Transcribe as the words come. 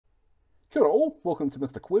Kia ora all, welcome to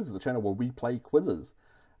Mr. Quiz, the channel where we play quizzes.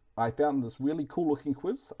 I found this really cool looking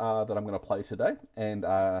quiz that I'm going to play today, and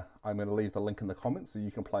I'm going to leave the link in the comments so you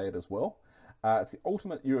can play it as well. It's the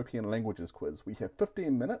Ultimate European Languages Quiz. We have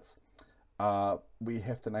 15 minutes. We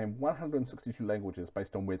have to name 162 languages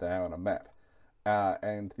based on where they are on a map.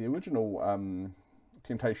 And the original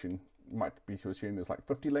temptation might be to assume there's like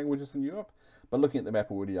 50 languages in Europe, but looking at the map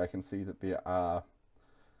already I can see that there are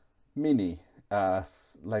many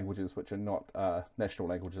languages which are not national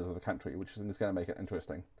languages of the country, which is going to make it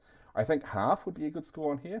interesting. I think half would be a good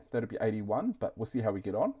score on here. That would be 81, but we'll see how we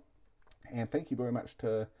get on. And thank you very much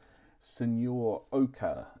to Senor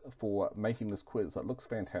Oka for making this quiz. It looks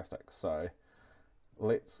fantastic. So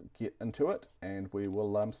let's get into it and we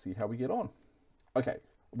will see how we get on. Okay,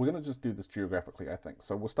 we're going to just do this geographically, I think.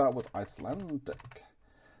 So we'll start with Icelandic,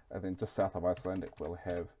 and then just south of Icelandic we'll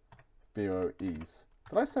have Faroese.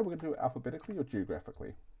 Did I say we're going to do it alphabetically or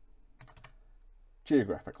geographically?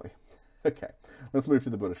 Geographically. Okay, let's move to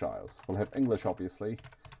the British Isles. We'll have English, obviously.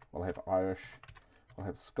 We'll have Irish. We'll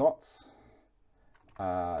have Scots.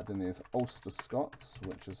 Then there's Ulster Scots,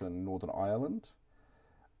 which is in Northern Ireland.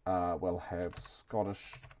 We'll have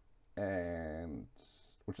Scottish, and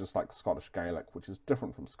which is like Scottish Gaelic, which is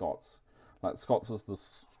different from Scots. Like Scots is the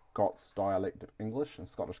Scots dialect of English, and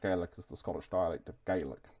Scottish Gaelic is the Scottish dialect of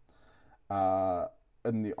Gaelic.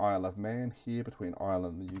 In the Isle of Man, here between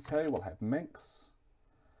Ireland and the UK, we'll have Manx,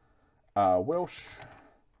 Welsh,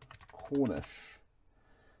 Cornish,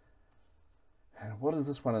 and what is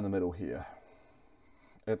this one in the middle here?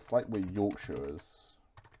 It's like where Yorkshire is,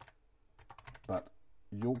 but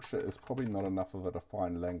Yorkshire is probably not enough of a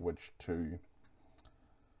defined language to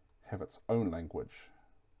have its own language.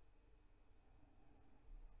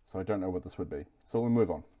 So I don't know what this would be. So we'll move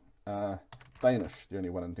on. Danish, the only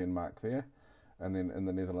one in Denmark there. And then in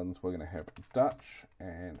the Netherlands, we're going to have Dutch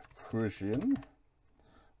and Frisian,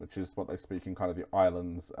 which is what they speak in kind of the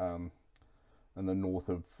islands in the north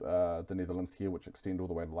of the Netherlands here, which extend all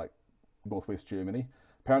the way to like northwest Germany.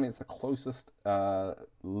 Apparently it's the closest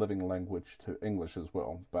living language to English as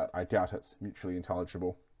well, but I doubt it's mutually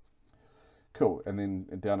intelligible. Cool, and then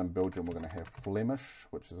down in Belgium, we're going to have Flemish,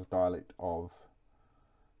 which is a dialect of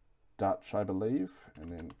Dutch, I believe.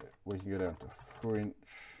 And then we can go down to French,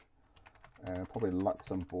 and probably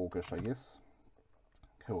Luxembourgish, I guess.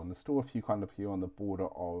 Cool, and there's still a few kind of here on the border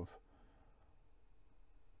of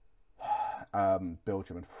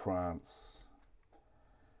Belgium and France.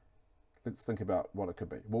 Let's think about what it could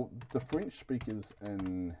be. Well, the French speakers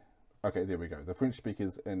in... Okay, there we go. The French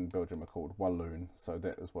speakers in Belgium are called Walloon, so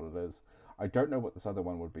that is what it is. I don't know what this other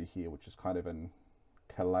one would be here, which is kind of in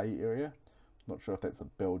Calais area. Not sure if that's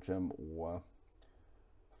Belgium or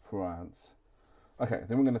France. Okay,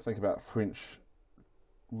 then we're going to think about French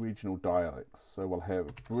regional dialects. So we'll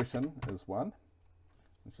have Breton as one,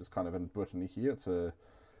 which is kind of in Brittany here. It's a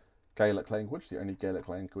Gaelic language, the only Gaelic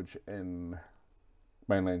language in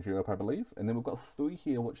mainland Europe, I believe. And then we've got three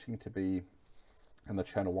here which seem to be in the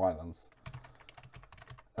Channel Islands.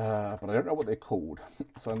 But I don't know what they're called.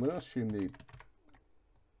 So I'm going to assume they're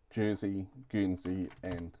Jersey, Guernsey,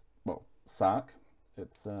 and, well, Sark.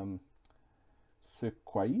 It's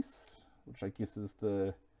Surquois, which I guess is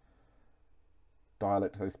the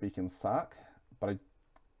dialect they speak in Sark, but I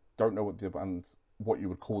don't know what you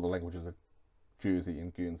would call the languages of Jersey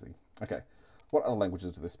and Guernsey. Okay, what other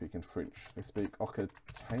languages do they speak in French? They speak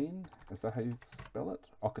Occitan, is that how you spell it?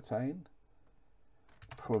 Occitan?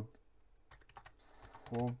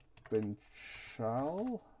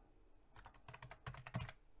 Provençal?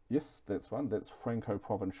 Yes, that's one. That's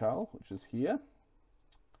Franco-Provençal, which is here.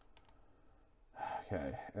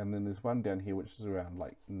 Okay, and then there's one down here which is around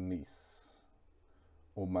like Nice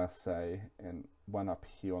or Marseille, and one up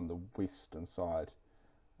here on the western side,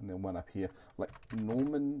 and then one up here like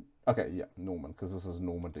Norman. Okay, yeah, Norman, because this is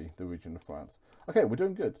Normandy, the region of France. Okay, we're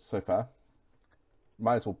doing good so far.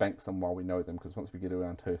 Might as well bank some while we know them, because once we get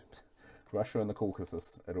around to Russia and the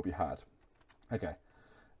Caucasus, it'll be hard. Okay,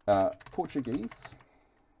 Portuguese,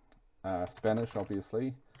 Spanish,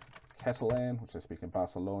 obviously, Catalan, which I speak in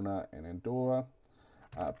Barcelona and Andorra.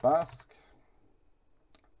 Basque.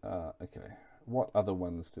 Okay, what other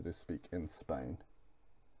ones do they speak in Spain?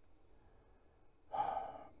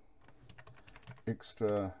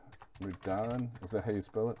 Extremadura, is that how you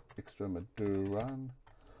spell it? Extremadura?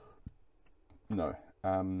 No.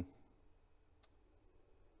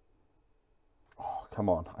 Oh, come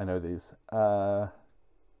on, I know these.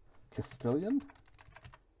 Castilian?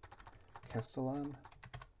 Castellan?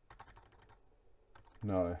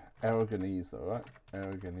 No, Aragonese though, right?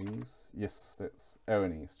 Aragonese. Yes, that's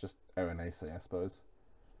Aranese, just Aranese, I suppose.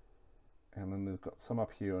 And then they've got some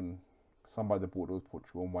up here in some by the border with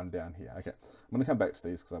Portugal and one down here. Okay, I'm going to come back to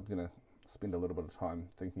these because I'm going to spend a little bit of time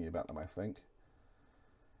thinking about them, I think.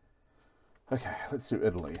 Okay, let's do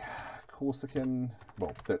Italy. Corsican,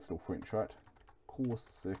 well, that's still French, right?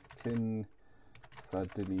 Corsican,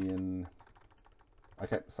 Sardinian.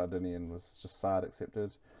 Okay, Sardinian was just Sard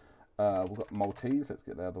accepted. We've got Maltese, let's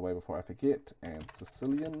get that out of the way before I forget, and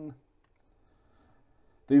Sicilian.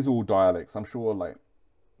 These are all dialects. I'm sure, like,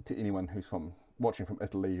 to anyone who's watching from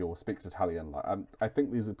Italy or speaks Italian, like, I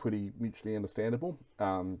think these are pretty mutually understandable,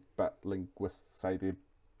 but linguists say they're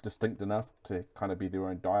distinct enough to kind of be their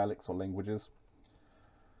own dialects or languages.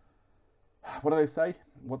 What do they say?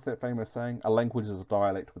 What's that famous saying? A language is a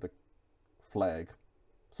dialect with a flag.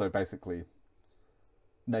 So basically,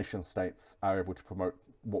 nation states are able to promote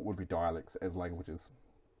what would be dialects as languages.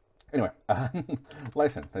 Anyway,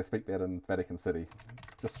 Latin, they speak that in Vatican City.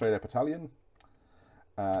 Just straight up Italian.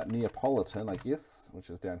 Neapolitan, I guess, which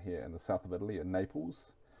is down here in the south of Italy, in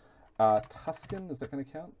Naples. Tuscan, is that going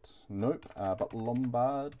to count? Nope, but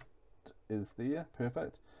Lombard is there,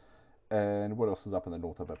 perfect. And what else is up in the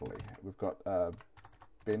north of Italy? We've got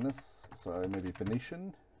Venice, so maybe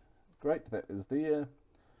Venetian. Great, that is there.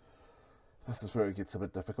 This is where it gets a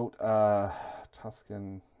bit difficult.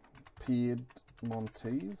 Tuscan,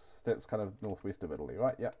 Piedmontese, that's kind of northwest of Italy,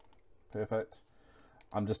 right? Yep, perfect.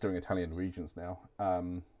 I'm just doing Italian regions now.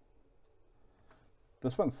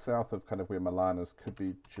 This one's south of kind of where Milan is, could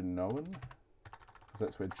be Genoan, because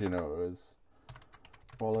that's where Genoa is.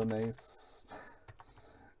 Bolognese.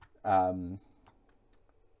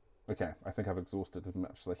 Okay, I think I've exhausted as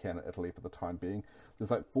much as I can at Italy for the time being. There's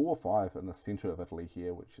like 4 or 5 in the centre of Italy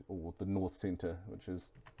here, or the north centre, which is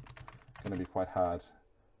going to be quite hard.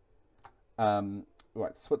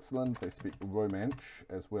 Right, Switzerland, they speak Romansh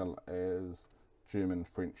as well as German,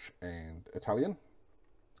 French and Italian.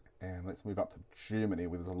 And let's move up to Germany,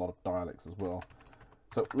 where there's a lot of dialects as well.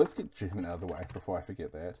 So let's get German out of the way before I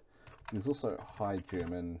forget that. There's also High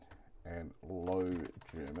German and Low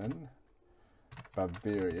German.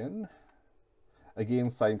 Bavarian. Again,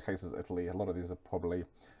 same case as Italy. A lot of these are probably...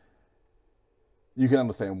 You can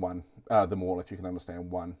understand one, them all if you can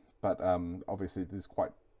understand one. But obviously there's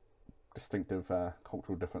quite distinctive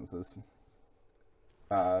cultural differences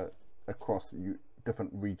across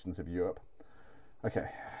different regions of Europe.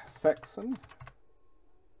 Okay, Saxon.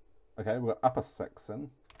 Okay, we've got Upper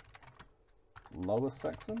Saxon. Lower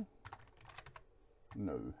Saxon?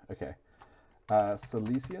 No. Okay.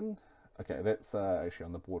 Silesian. Okay, that's actually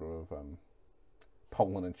on the border of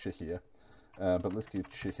Poland and Czechia. But let's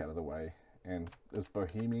get Czech out of the way. And is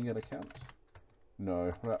Bohemian going to count?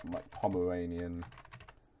 No. Like Pomeranian.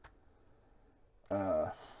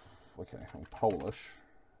 Okay, I'm Polish.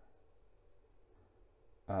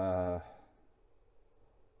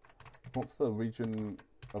 What's the region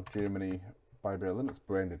of Germany by Berlin? It's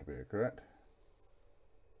Brandenburg, correct?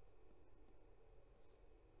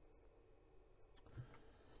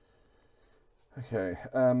 Okay,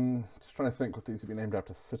 just trying to think if these would be named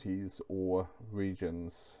after cities or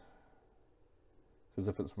regions. Because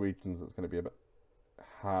if it's regions, it's going to be a bit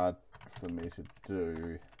hard for me to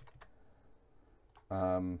do.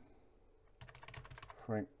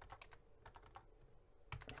 Frankfurt.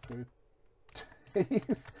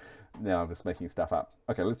 Now I'm just making stuff up.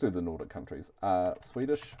 Okay, let's do the Nordic countries.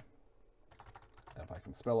 Swedish, if I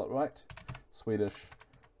can spell it right. Swedish,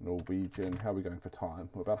 Norwegian. How are we going for time?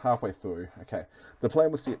 We're about halfway through. Okay, the plan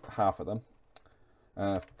was to get half of them.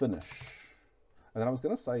 Finnish. And then I was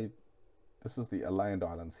going to say, this is the Aland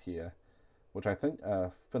Islands here, which I think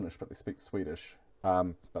are Finnish, but they speak Swedish.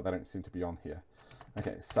 But they don't seem to be on here.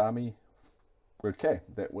 Okay, Sami. Okay,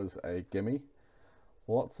 that was a gimme.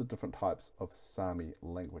 Lots of different types of Sami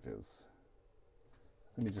languages.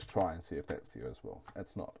 Let me just try and see if that's there as well.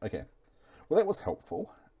 It's not. Okay. Well, that was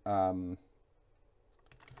helpful. Okay,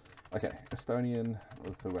 Estonian,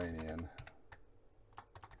 Lithuanian,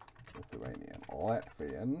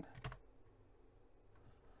 Latvian.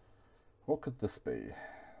 What could this be?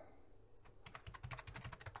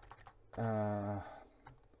 I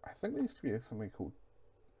think there used to be something called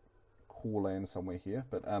Courland somewhere here,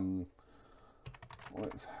 but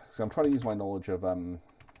so I'm trying to use my knowledge of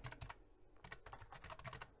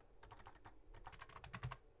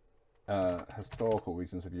historical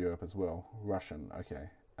regions of Europe as well. Russian, okay.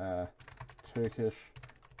 Turkish,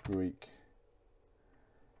 Greek,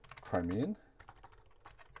 Crimean.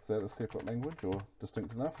 Is that a separate language or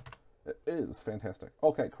distinct enough? It is, fantastic.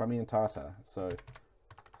 Okay, Crimean Tatar. So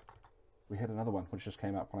we had another one which just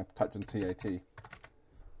came up when I typed in TAT.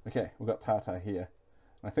 Okay, we've got Tatar here.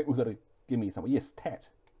 And I think we've got to give me something. Yes, Tat.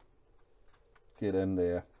 Get in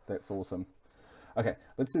there. That's awesome. Okay,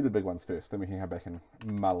 let's do the big ones first, then we can come back and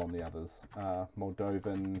mull on the others.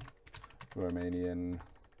 Moldovan, Romanian.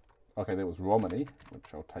 Okay, that was Romani, which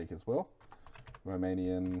I'll take as well.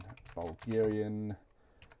 Romanian, Bulgarian,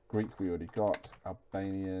 Greek we already got,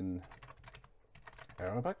 Albanian,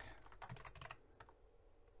 Arabic,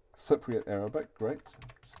 Cypriot Arabic, great.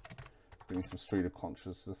 Just bringing some street of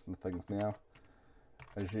consciousness and things now.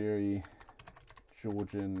 Azeri,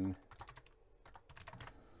 Georgian,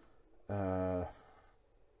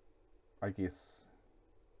 I guess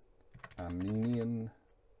Armenian,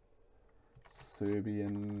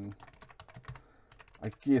 Serbian.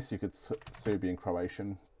 I guess you could Serbian,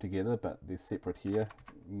 Croatian together, but they're separate here.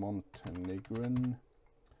 Montenegrin,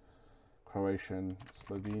 Croatian,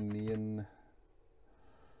 Slovenian,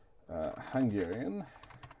 Hungarian,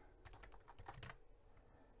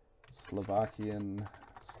 Slovakian,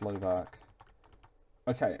 Slovak.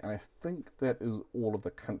 Okay, and I think that is all of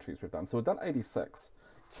the countries we've done. So we've done 86.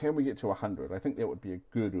 Can we get to 100? I think that would be a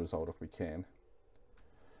good result if we can.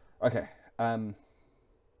 Okay.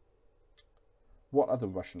 What other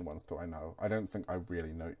Russian ones do I know? I don't think I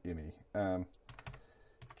really know any.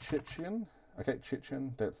 Chechen. Okay,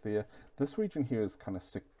 Chechen, that's there. This region here is kind of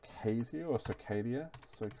Circassia or Circadia.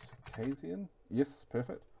 So Circassian. Yes,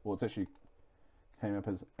 perfect. Well, it's actually came up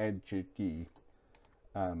as Adjigi.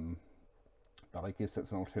 But I guess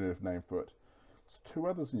that's an alternative name for it. There's two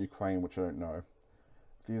others in Ukraine which I don't know.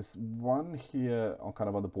 There's one here on kind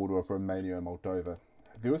of on the border of Romania and Moldova.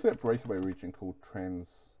 There was that breakaway region called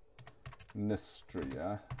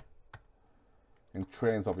Transnistria. And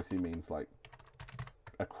trans obviously means like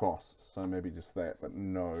across, so maybe just that, but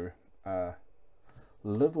no.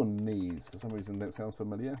 Live or knees, for some reason that sounds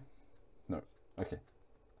familiar. No, okay.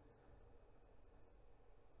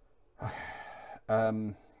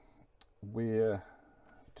 Where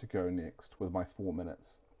to go next with my 4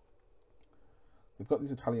 minutes? We've got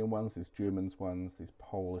these Italian ones, these Germans ones, these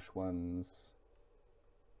Polish ones,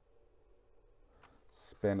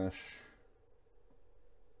 Spanish.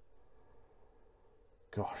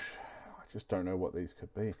 Gosh, I just don't know what these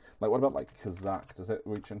could be. Like, what about like Kazakh? Does that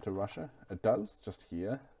reach into Russia? It does, just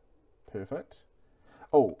here. Perfect.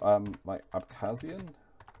 Oh, like Abkhazian,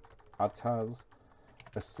 Abkhaz,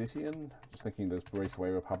 Ossetian. Just thinking those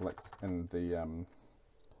breakaway republics in the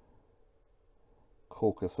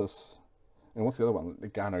Caucasus. And what's the other one?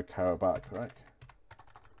 Nagorno-Karabakh, right?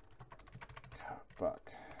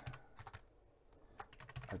 Karabakh.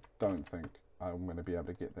 I don't think I'm going to be able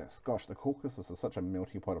to get this. Gosh, the Caucasus is such a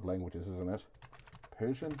melting pot of languages, isn't it?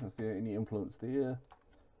 Persian, is there any influence there?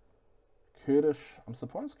 Kurdish, I'm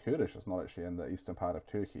surprised Kurdish is not actually in the eastern part of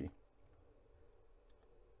Turkey.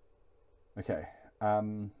 Okay,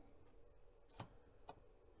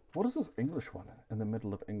 what is this English one in the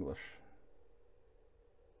middle of English?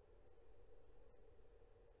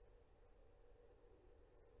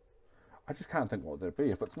 I just can't think what there'd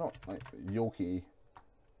be if it's not like Yorkie.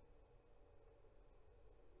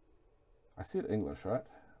 I said English, right?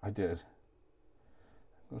 I did.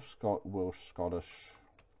 English, Welsh, Scottish.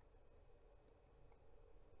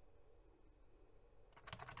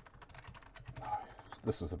 Oh,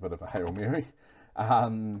 this is a bit of a Hail Mary.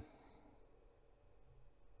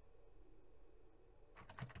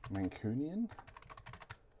 Mancunian?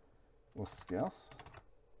 Or Scouse?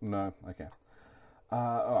 No, okay.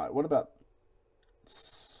 Alright, what about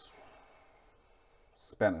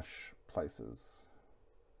Spanish places?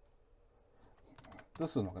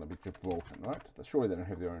 This is not going to be Gibraltar, right? Surely they don't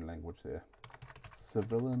have their own language there.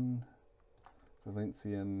 Sevillan,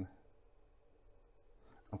 Valencian.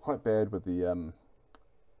 I'm quite bad with the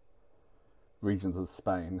regions of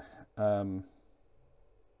Spain. I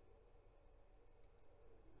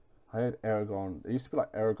had Aragon. It used to be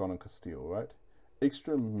like Aragon and Castile, right?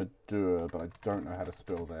 Extremadura, but I don't know how to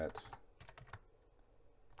spell that.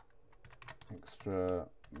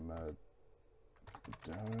 Extremaduran.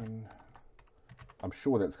 I'm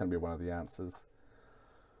sure that's going to be one of the answers.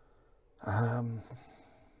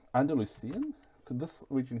 Andalusian? This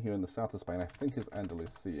region here in the south of Spain, I think, is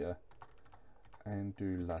Andalusia.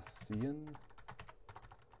 Andalusian?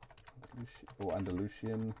 Or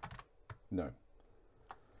Andalusian? No.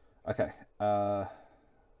 Okay.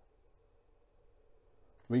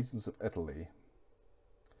 Regions of Italy.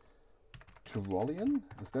 Tyrolean?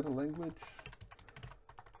 Is that a language?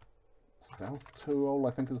 South Tyrol,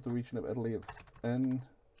 I think, is the region of Italy it's in.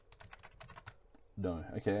 No,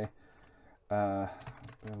 okay.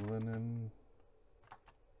 Berlin.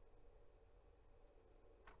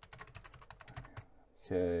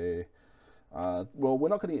 Okay. Well, we're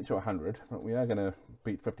not going to get to 100, but we are going to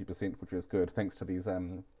beat 50%, which is good, thanks to these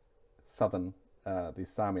southern these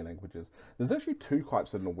Sami languages. There's actually two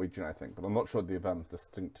types of Norwegian, I think, but I'm not sure they've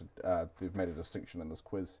they've made a distinction in this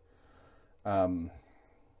quiz.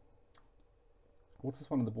 What's this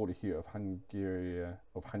one on the border here of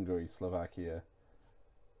Hungary, Slovakia?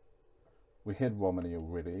 We had Romany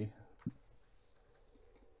already.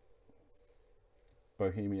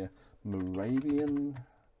 Bohemia, Moravian.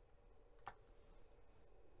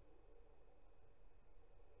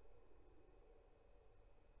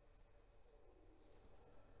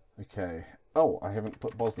 Okay. Oh, I haven't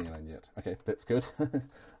put Bosnian in yet. Okay, that's good.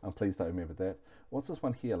 I'm pleased I remembered that. What's this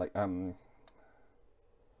one here? Like,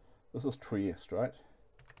 this is Trieste, right?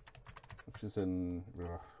 Which is in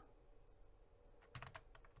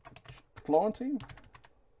Florentine?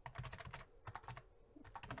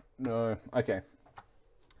 No. Okay.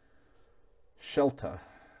 Shelter.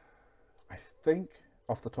 I think,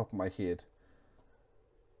 off the top of my head,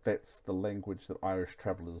 that's the language that Irish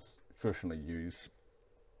travellers traditionally use.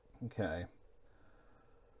 Okay.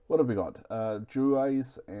 What have we got?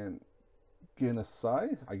 Juais and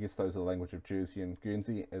Guernsey. I guess those are the language of Jersey and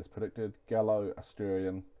Guernsey, as predicted. Gallo,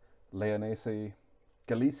 Asturian, Leonese,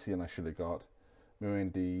 Galician I should have got.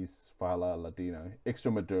 Mirandese, Fala, Ladino.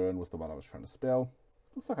 Extremaduran was the one I was trying to spell.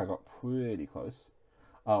 Looks like I got pretty close.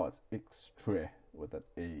 Oh, it's Extre with an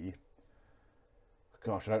E.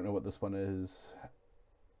 Gosh, I don't know what this one is.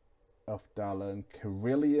 Elfdalen,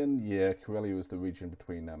 Karelian. Yeah, Karelia was the region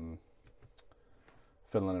between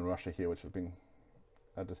Finland and Russia here, which has been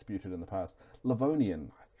disputed in the past.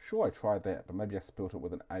 Livonian. I'm sure I tried that, but maybe I spelt it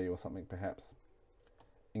with an A or something, perhaps.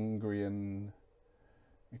 Ingrian.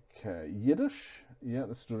 Okay, Yiddish. Yeah,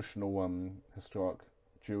 this traditional historic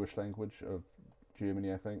Jewish language of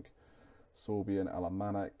Germany, I think. Sorbian,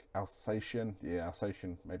 Alemannic, Alsatian. Yeah,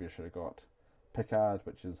 Alsatian, maybe I should have got. Picard,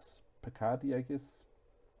 which is Picardy, I guess.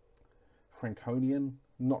 Franconian,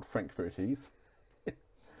 not Frankfurtese.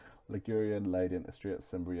 Ligurian, Ladian, Istriot,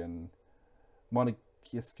 Cimbrian.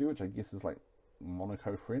 Monegasque, which I guess is like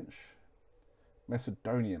Monaco French.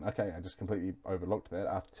 Macedonian. Okay, I just completely overlooked that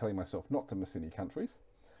after telling myself not to miss any countries.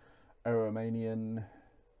 Aromanian.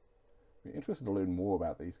 We're interested to learn more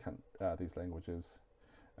about these languages.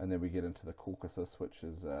 And then we get into the Caucasus, which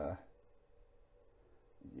is, yeah,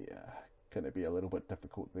 going to be a little bit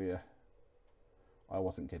difficult there. I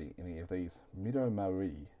wasn't getting any of these. Meadow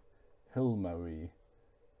Marie, Hill Marie,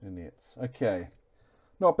 Nunets. Okay,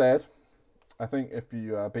 not bad. I think if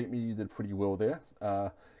you beat me, you did pretty well there.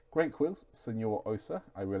 Great quiz, Senor Osa.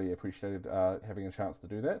 I really appreciated having a chance to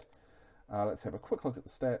do that. Let's have a quick look at the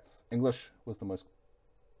stats. English was the most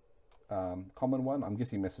common one. I'm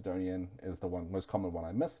guessing Macedonian is the most common one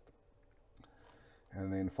I missed.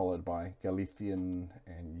 And then followed by Galician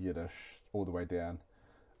and Yiddish all the way down.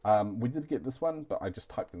 We did get this one, but I just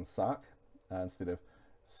typed in Sark instead of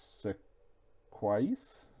Circais.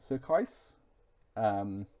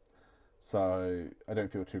 So I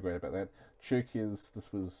don't feel too great about that. Cherkez,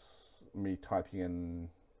 this was me typing in,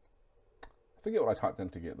 I forget what I typed in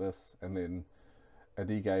to get this, and then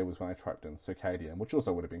Adige was when I typed in Circadian, which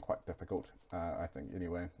also would have been quite difficult, I think,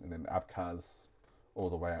 anyway. And then Abkhaz all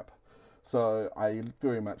the way up. So I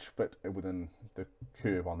very much fit within the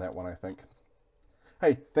curve on that one, I think.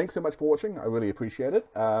 Hey, thanks so much for watching. I really appreciate it.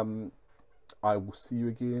 I will see you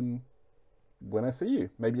again when I see you.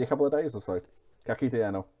 Maybe a couple of days or so. Ka kite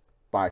anō.